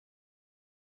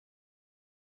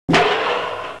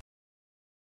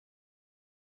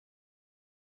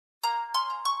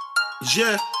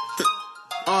Yeah,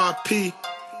 R.I.p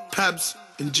Pabs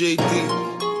and JD.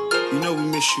 You know we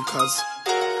miss you, cuz.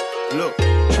 Look,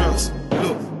 trust,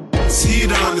 look. See, you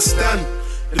don't understand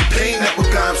the pain that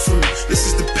we're going through. This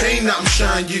is the pain that I'm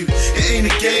showing you. It ain't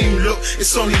a game, look,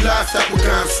 it's only life that we're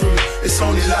going through. It's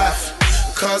only life,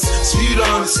 cuz, so you don't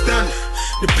understand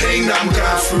the pain that I'm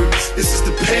going through. This is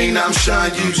the pain that I'm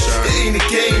showing you. It ain't a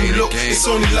game, look, it's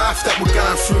only life that we're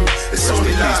going through. It's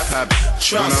only life.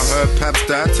 Trust. When I heard Pab's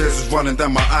dad, tears was running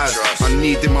down my eyes. I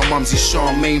needed my mumsy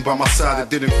Charmaine by my side. It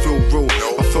didn't feel real.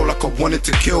 I felt like I wanted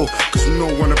to kill, cause no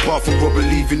one apart from Robert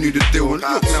leaving knew the deal. And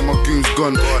look, now my goon's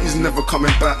gone, he's never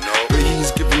coming back. But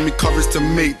he's giving me courage to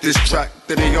make this track.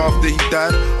 The day after he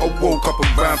died, I woke up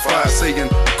and ran fire, saying,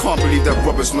 I can't believe that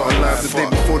Robert's not alive. The day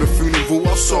before the funeral,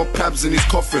 I saw Pabs in his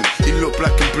coffin. He looked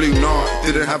black and blue, nah,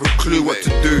 didn't have a clue what to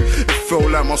do. It felt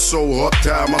like my soul hopped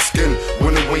out of my skin.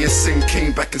 Went away and sin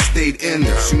came back and stayed in.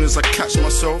 As soon as I catch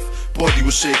myself, body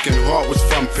was shaking, heart was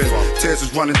thumping. Tears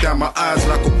was running down my eyes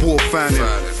like a ball fanning.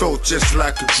 Felt just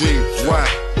like a dream. Why?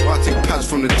 I take Pabs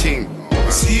from the team.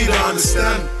 See, you don't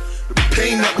understand the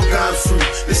pain that we're going through.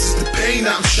 This is the pain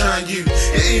that I'm showing you.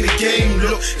 It ain't a game,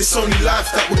 look, it's only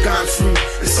life that we're going through.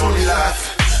 It's only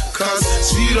life, cuz,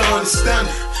 so you don't understand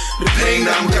the pain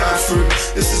that I'm going through.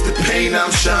 This is the pain that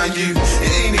I'm showing you.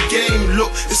 It ain't a game,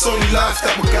 look, it's only life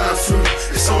that we're going through.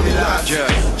 It's only life. Yeah,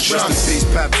 trust in peace,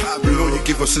 Pablo, you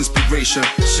give us inspiration.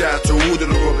 Shout out to all the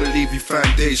Robert Levy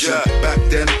Foundation. Back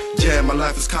then, yeah, my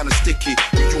life was kinda sticky.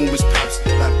 We all miss Pabs,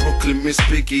 like Brooklyn miss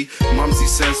Biggie. Mumsy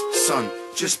says, son,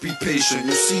 just be patient.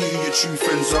 You see who your true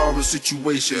friends are in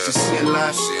situations. You see in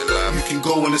life, you can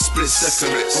go in a split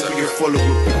second. Don't be a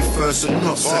follower, be first and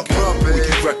not second. What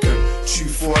you reckon? True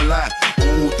for a lie.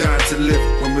 We're all dying to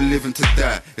live when we're living to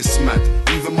die. It's mad.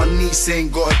 Even my niece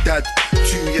ain't got a dad.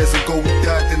 2 years ago we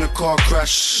died in a car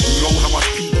crash. You know how much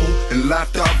people in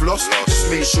life that I've lost? Just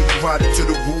make sure you ride it till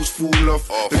the rules fall off.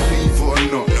 Believe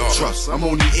it or not, trust, I'm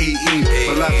only 18,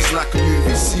 but life is like a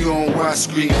movie, see you on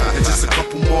widescreen. And just a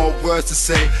couple more words to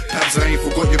say. Pabs, I ain't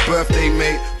forgot your birthday,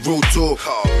 mate. Real talk,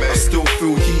 I still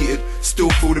feel heated, still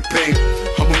feel the pain.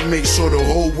 I'ma make sure the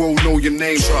whole world know your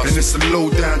name. And it's a low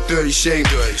down dirty shame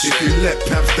if you let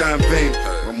Pabs die in vain.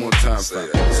 One more time, fam.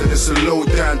 So it's a low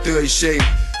down dirty shame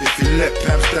if you let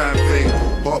Pabs die in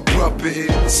vain.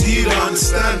 R.i.p. See, you don't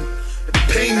understand the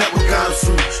pain that we're going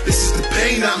through. This is the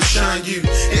pain that I'm showing you.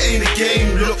 It ain't a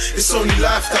game, look, it's only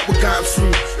life that we're going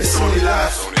through. It's only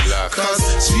life, cuz,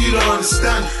 so you don't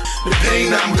understand the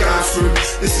pain that I'm going through.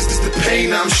 This is just the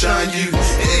pain that I'm showing you.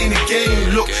 It ain't a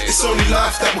game, look, it's only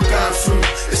life that we're going through.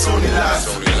 It's only life,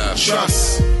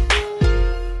 trust.